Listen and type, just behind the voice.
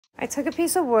I took a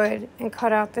piece of wood and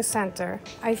cut out the center.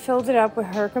 I filled it up with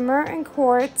herkimer and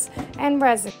quartz and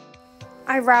resin.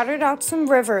 I routed out some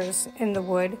rivers in the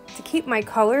wood to keep my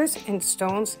colors and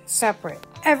stones separate.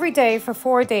 Every day for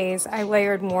 4 days, I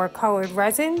layered more colored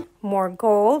resin, more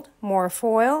gold, more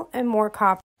foil, and more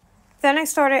copper. Then I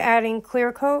started adding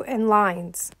clear coat and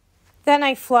lines. Then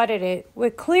I flooded it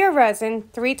with clear resin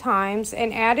 3 times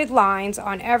and added lines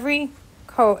on every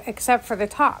coat except for the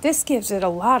top. This gives it a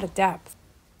lot of depth.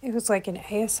 It was like an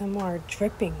ASMR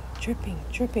dripping, dripping,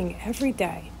 dripping every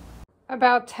day.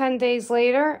 About 10 days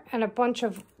later, and a bunch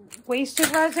of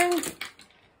wasted resin,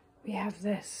 we have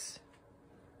this.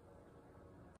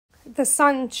 The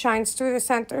sun shines through the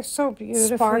center so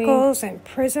beautifully. Sparkles and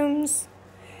prisms.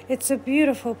 It's a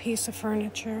beautiful piece of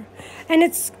furniture, and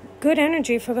it's good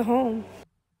energy for the home.